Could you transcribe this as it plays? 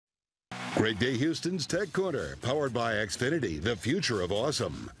Great Day Houston's Tech Corner, powered by Xfinity, the future of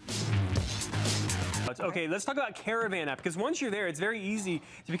awesome. Okay, let's talk about Karavan app, because once you're there, it's very easy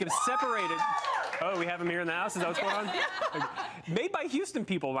to become separated. Oh, we have him here in the house. Is that what's going on? Made by Houston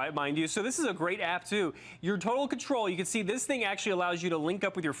people, mind you. So this is a great app too. Your total control. You can see this thing actually allows you to link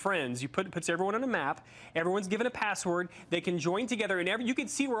up with your friends. You puts everyone on a map. Everyone's given a password. They can join together, and you can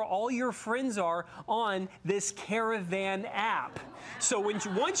see where all your friends are on this Karavan app. So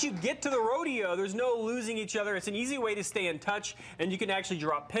once you get to the rodeo, there's no losing each other. It's an easy way to stay in touch, and you can actually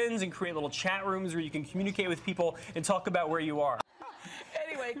drop pins and create little chat rooms where you can communicate with people and talk about where you are.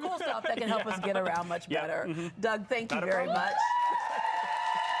 Anyway, cool stuff that can help us get around much better. Doug, thank you very much.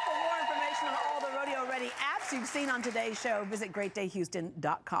 For more information on all the rodeo-ready apps you've seen on today's show, visit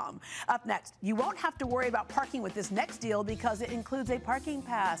greatdayhouston.com. Up next, you won't have to worry about parking with this next deal because it includes a parking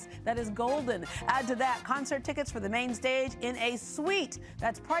pass that is golden. Add to that concert tickets for the main stage in a suite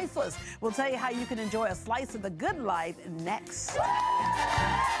that's priceless. We'll tell you how you can enjoy a slice of the good life next.